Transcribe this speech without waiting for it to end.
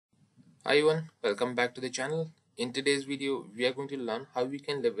Hi everyone, welcome back to the channel. In today's video, we are going to learn how we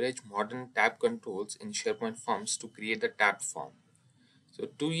can leverage modern tab controls in SharePoint forms to create the tab form. So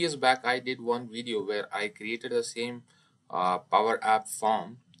 2 years back, I did one video where I created the same Power App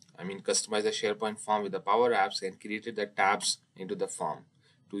form. Customize the SharePoint form with the Power Apps and created the tabs into the form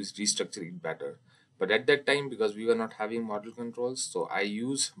to restructure it better. But at that time, because we were not having model controls, so I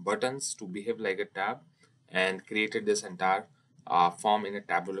use buttons to behave like a tab and created this entire form in a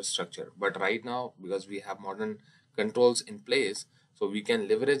tabular structure. But right now, because we have modern controls in place, so we can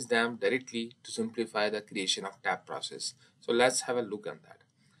leverage them directly to simplify the creation of tab process. So let's have a look at that.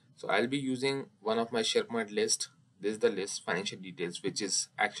 So I'll be using one of my SharePoint list. This is the list financial details, which is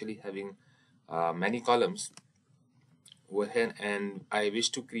actually having many columns over here, and I wish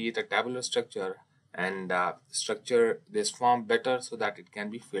to create a tabular structure and structure this form better so that it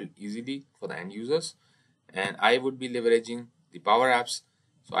can be filled easily for the end users. And I would be leveraging the Power Apps.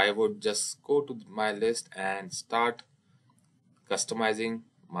 So I would just go to my list and start customizing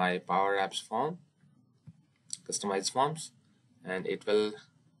my Power Apps form, customize forms, and it will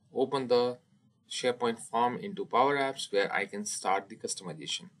open the SharePoint form into Power Apps where I can start the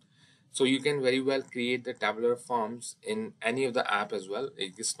customization. So you can very well create the tabular forms in any of the app as well.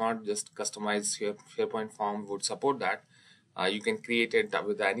 It is not just customized SharePoint form would support that. You can create it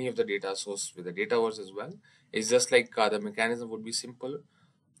with any of the data source with the Dataverse as well. It's just like the mechanism would be simple,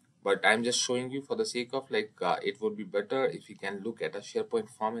 but I'm just showing you for the sake of it would be better if you can look at a SharePoint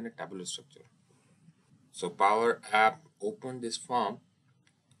form in a tabular structure. So Power App open this form,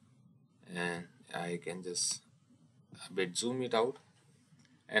 and I can just a bit zoom it out,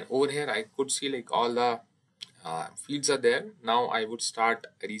 and over here I could see like all the fields are there. Now I would start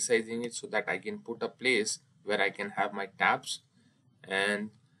resizing it so that I can put a place where I can have my tabs.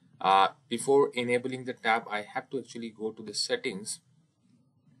 And before enabling the tab, I have to actually go to the settings,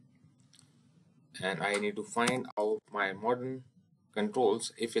 and I need to find out my modern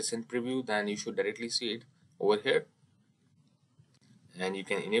controls. If it's in preview, then you should directly see it over here, and you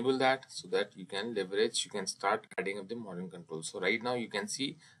can enable that so that you can leverage, you can start adding up the modern controls. So right now you can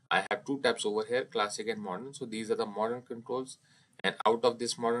see I have two tabs over here, classic and modern. So these are the modern controls, and out of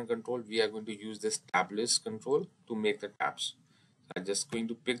this modern control we are going to use this tab list control to make the tabs. So I'm just going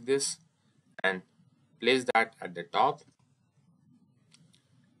to pick this and place that at the top,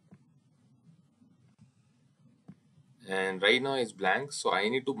 and right now it's blank, so I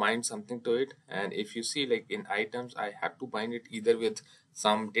need to bind something to it. And if you see like in items, I have to bind it either with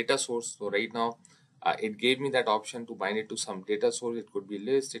some data source. So right now it gave me that option to bind it to some data source. It could be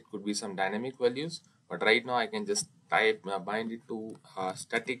list, it could be some dynamic values, but right now I can just type bind it to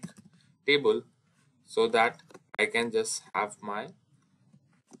static table so that I can just have my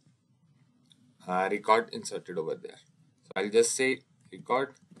record inserted over there. So I'll just say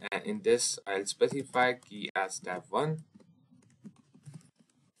record, and in this I'll specify key as tab1,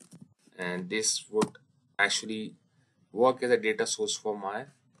 and this would actually work as a data source for my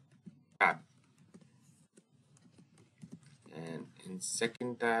tab. And in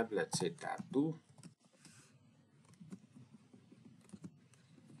second tab, let's say tab 2,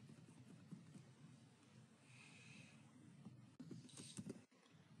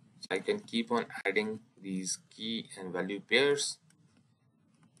 so I can keep on adding these key and value pairs,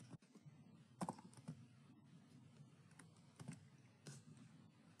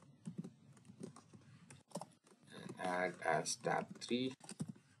 and add as tab 3.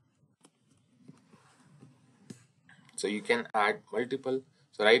 So you can add multiple.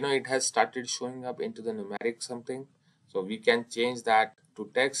 So right now it has started showing up into the numeric something, so we can change that to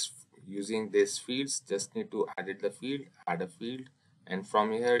text using these fields. Just need to edit the field, add a field, and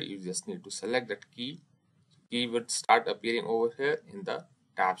from here you just need to select that key. Key would start appearing over here in the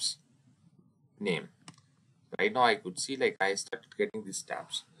tabs name. Right now I could see like I started getting these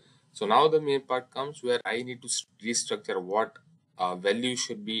tabs. So now the main part comes where I need to restructure what value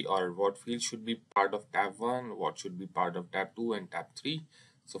should be, or what field should be part of tab 1, what should be part of tab 2 and tab 3.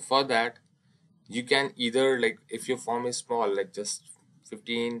 So for that, you can either, like if your form is small, like just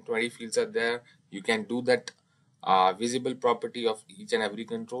 15-20 fields are there, you can do that visible property of each and every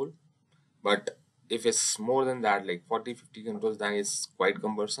control. But if it's more than that, like 40-50 controls, then it's quite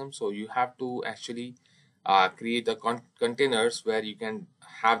cumbersome. So you have to actually create the containers where you can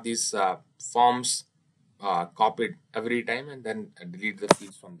have these forms copied every time, and then delete the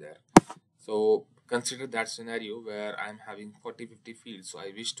fields from there. So consider that scenario where I'm having 40-50 fields. So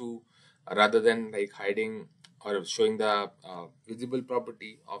I wish to, rather than like hiding or showing the visible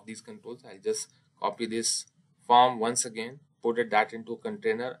property of these controls, I'll just copy this form once again, that into a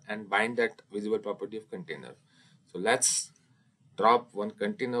container, and bind that visible property of container. So let's drop one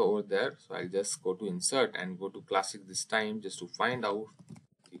container over there. So I'll just go to insert and go to classic this time just to find out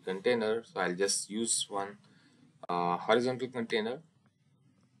the container. So I'll just use one horizontal container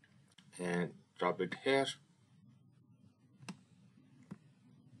and drop it here.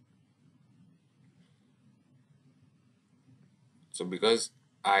 So because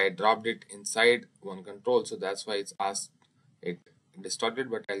I dropped it inside one control, so that's why it's asked it distorted,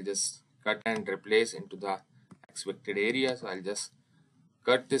 but I'll just cut and replace into the expected area. So I'll just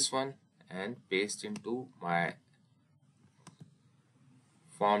cut this one and paste into my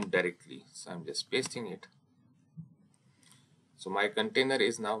form directly. So I'm just pasting it. So my container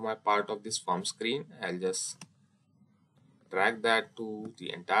is now my part of this form screen. I'll just drag that to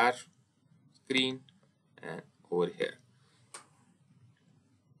the entire screen and over here.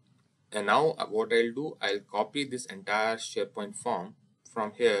 And now what I'll do, I'll copy this entire SharePoint form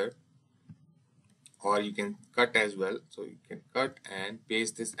from here, or you can cut as well. So you can cut and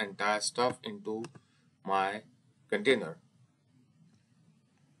paste this entire stuff into my container.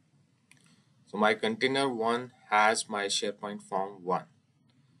 So my container 1 has my SharePoint form 1.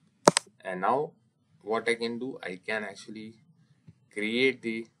 And now what I can do, I can actually create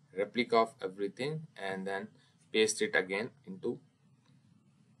the replica of everything and then paste it again into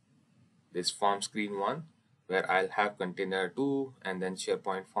this form screen 1, where I'll have container 2 and then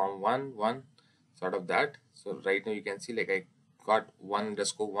SharePoint form 1 sort of that. So right now you can see like I got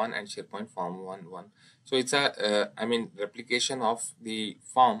 1_1 and SharePoint form 1. So it's a replication of the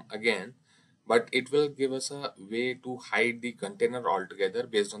form again, but it will give us a way to hide the container altogether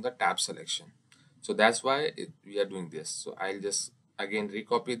based on the tab selection. So that's why we are doing this. So I'll just again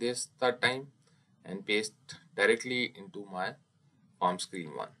recopy this third time and paste directly into my form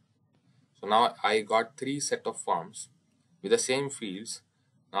screen 1. So now I got 3 set of forms with the same fields.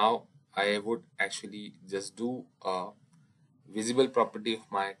 Now I would actually just do a visible property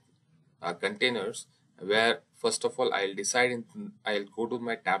of my containers, where first of all I'll go to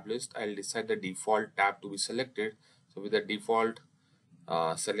my tab list. I'll decide the default tab to be selected. So with the default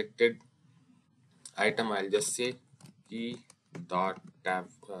selected item, I'll just say key dot tab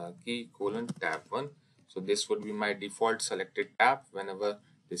key colon tab 1. So this would be my default selected tab whenever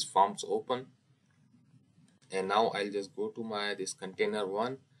this forms open. And now I'll just go to my this container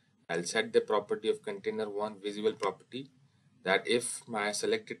 1. I'll set the property of container 1 visible property, that if my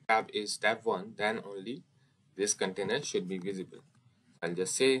selected tab is tab 1, then only this container should be visible. I'll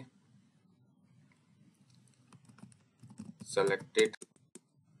just say selected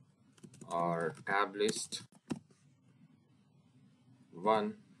or tab list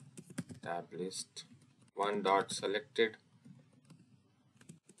 1 tab list 1 dot selected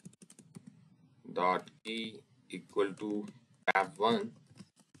dot key equal to tab 1,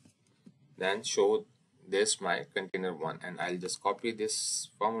 then show this my container 1, and I'll just copy this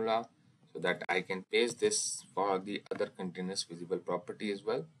formula so that I can paste this for the other containers visible property as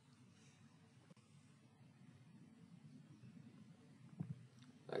well.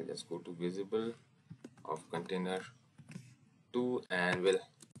 I'll just go to visible of container 2 and will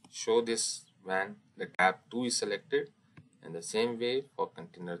show this when the tab 2 is selected, and the same way for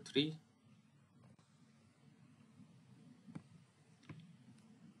container 3.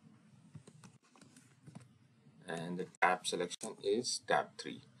 And the tab selection is tab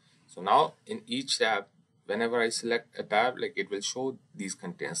 3. So now in each tab, whenever I select a tab, like it will show these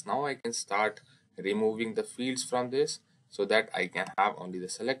containers. Now I can start removing the fields from this so that I can have only the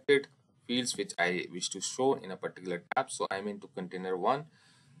selected fields which I wish to show in a particular tab. So I'm into container 1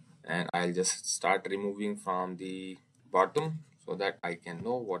 and I'll just start removing from the bottom so that I can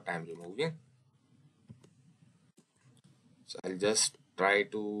know what I'm removing. So I'll just try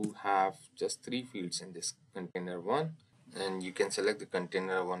to have just 3 fields in this container 1, and you can select the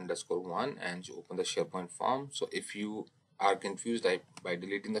container 1_1 and you open the SharePoint form. So if you are confused by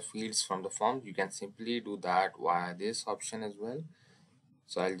deleting the fields from the form, you can simply do that via this option as well.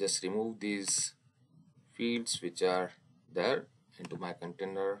 So I'll just remove these fields which are there into my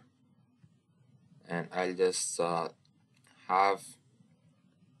container, and I'll just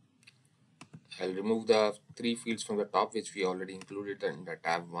I'll remove the 3 fields from the top which we already included in the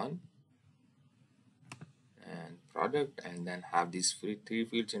tab 1 and product, and then have these 3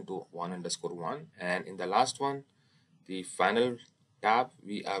 fields into 1_1, and in the last one, the final tab,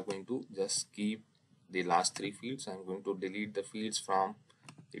 we are going to just keep the last 3 fields. I'm going to delete the fields from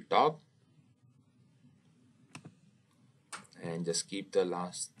the top and just keep the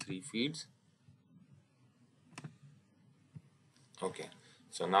last 3 fields. Okay,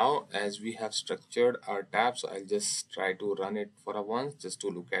 so now as we have structured our tabs, I'll just try to run it for a once just to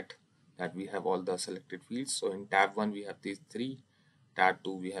look at that we have all the selected fields. So in tab 1 we have these three, tab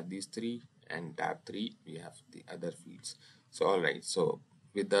 2 we have these three, and tab 3 we have the other fields. So alright, so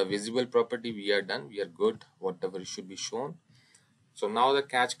with the visible property we are done, we are good, whatever should be shown. So now the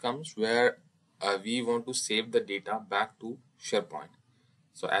catch comes where we want to save the data back to SharePoint.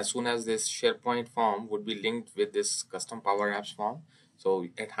 So as soon as this SharePoint form would be linked with this custom PowerApps form, so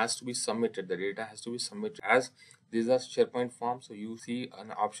it has to be submitted, the data has to be submitted as this is a SharePoint form. So you see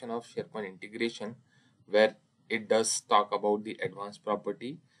an option of SharePoint integration where it does talk about the advanced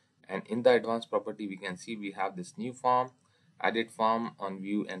property, and in the advanced property we can see we have this new form, edit form, on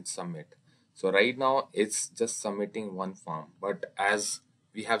view, and submit. So right now it's just submitting one form, but as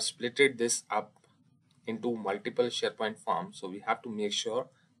we have splitted this up into multiple SharePoint forms, so we have to make sure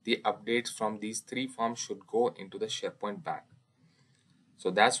the updates from these three forms should go into the SharePoint back.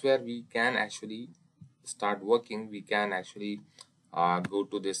 So that's where we can actually start working. We can actually go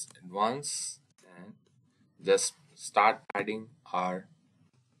to this advanced and just start adding our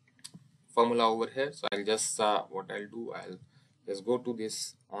formula over here. So I'll just what I'll do, I'll just go to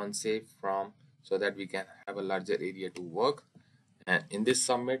this on save from, so that we can have a larger area to work. And in this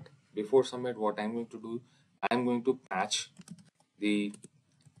submit, before submit, what I'm going to do, I'm going to patch the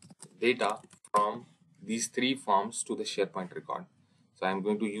data from these three forms to the SharePoint record. So I'm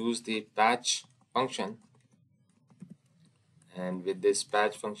going to use the patch function, and with this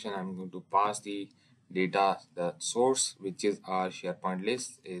patch function I'm going to pass the data, the source which is our SharePoint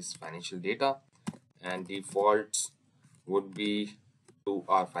list is financial data, and defaults would be to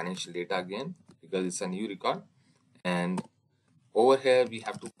our financial data again because it's a new record. And over here we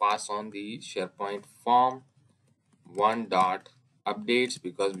have to pass on the SharePoint form one dot updates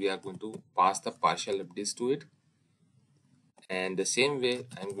because we are going to pass the partial updates to it. And the same way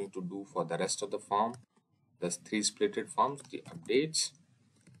I'm going to do for the rest of the form, the three splitted forms, the updates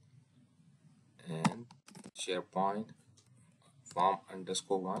and SharePoint form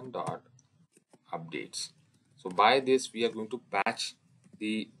underscore one dot updates. So by this we are going to patch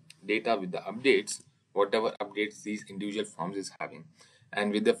the data with the updates, whatever updates these individual forms is having.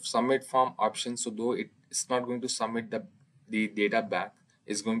 And with the submit form option, so though it's not going to submit the data back,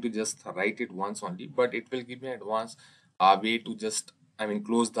 it's going to just write it once only, but it will give me advanced way to just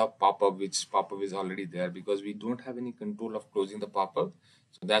close the pop-up, which pop-up is already there because we don't have any control of closing the pop-up.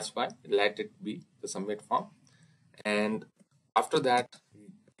 So that's why let it be the submit form. And after that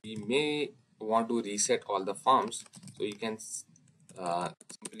we may want to reset all the forms, so you can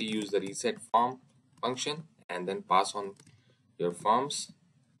simply use the reset form function and then pass on your forms,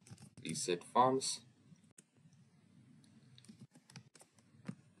 reset forms,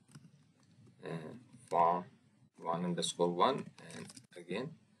 and form one underscore one, and again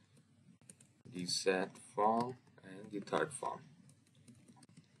reset form and the third form.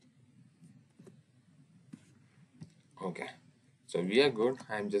 Okay, so we are good.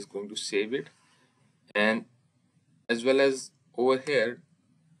 I'm just going to save it, and as well as over here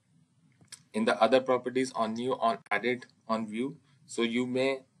in the other properties, on new, on edit, on view, so you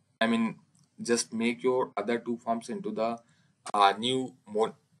may just make your other two forms into the new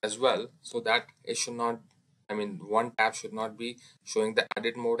mode as well, so that it should not, one tab should not be showing the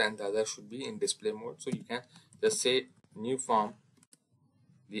edit mode and the other should be in display mode. So you can just say new form,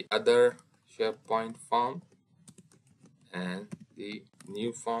 the other SharePoint form, and the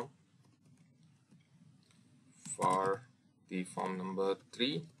new form for the form number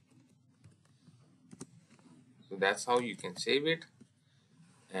 3. So that's how you can save it.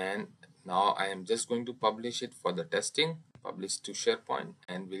 And now I am just going to publish it for the testing, publish to SharePoint,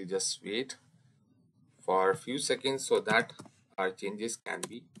 and we'll just wait for a few seconds so that our changes can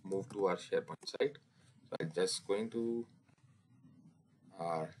be moved to our SharePoint site. So I'm just going to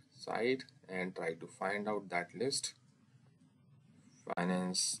our site and try to find out that list,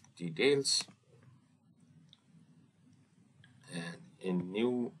 finance details, and in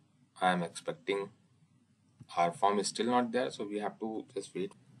new I'm expecting our form is still not there, so we have to just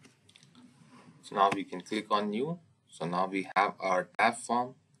wait. So now we can click on new. So now we have our tab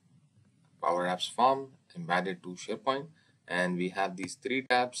form, PowerApps form embedded to SharePoint, and we have these three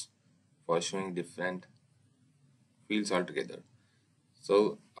tabs for showing different fields altogether.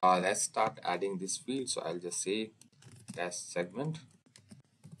 So let's start adding this field. So I'll just say test segment,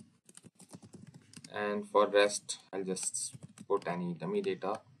 and for rest I'll just put any dummy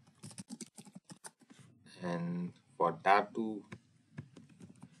data, and for tab 2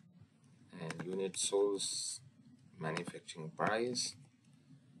 and unit source manufacturing price,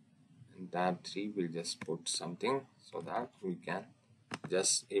 and tab 3 will just put something so that we can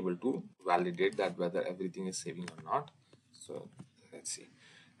just able to validate that whether everything is saving or not. So let's see.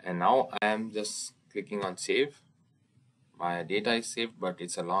 And now I am just clicking on save. My data is saved, but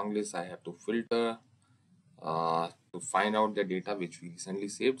it's a long list. I have to filter to find out the data which we recently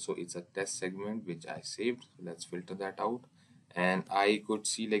saved. So it's a test segment which I saved. So let's filter that out. And I could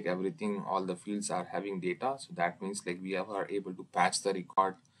see like everything, all the fields are having data. So that means like we are able to patch the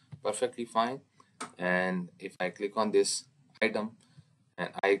record perfectly fine. And if I click on this item, and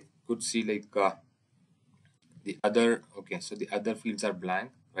I could see like the other, okay, so the other fields are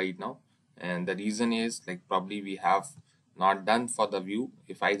blank right now, and the reason is like probably we have not done for the view.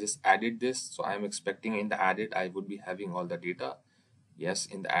 If I just added this, so I'm expecting in the added I would be having all the data. Yes,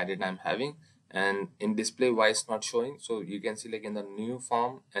 in the added I'm having, and in display why it's not showing. So you can see like in the new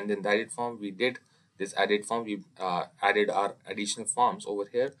form and then the added form we did this added form, we added our additional forms over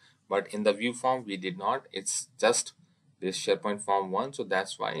here, but in the view form we did not. It's just this SharePoint form one, so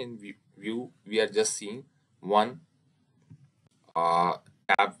that's why in view we are just seeing one uh,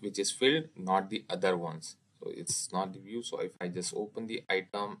 tab which is filled, not the other ones. So it's not the view. So if I just open the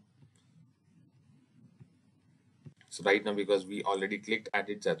item, so right now because we already clicked at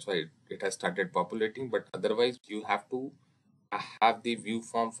it, that's why it has started populating. But otherwise you have to have the view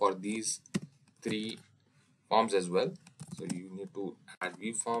form for these three forms as well. So you need to add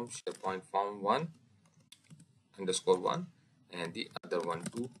view form, SharePoint form one underscore one, and the other one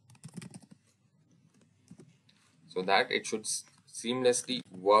too, so that it should seamlessly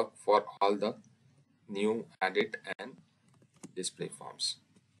work for all the new, added, and display forms.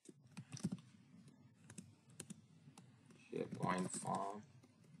 SharePoint form,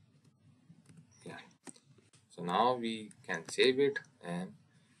 yeah. So now we can save it, and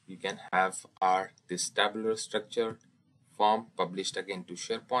we can have our this tabular structure form published again to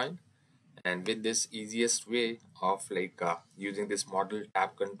SharePoint. And with this easiest way of like using this model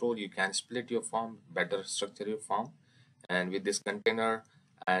tab control, you can split your form, better structure your form. And with this container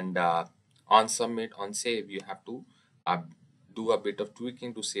and on submit, on save, you have to uh, do a bit of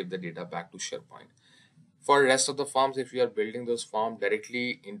tweaking to save the data back to SharePoint. For rest of the forms, if you are building those forms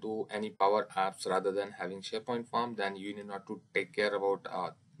directly into any Power Apps rather than having SharePoint form, then you need not to take care about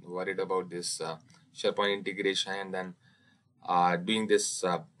worried about this SharePoint integration and then doing this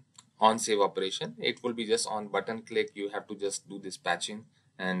on save operation. It will be just on button click. You have to just do this patching,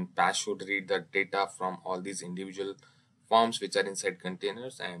 and patch should read the data from all these individual forms which are inside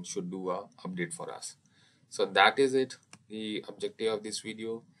containers and should do a update for us. So that is it, the objective of this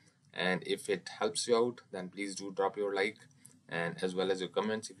video. And if it helps you out, then please do drop your like and as well as your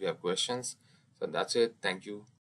comments if you have questions. So that's it. Thank you.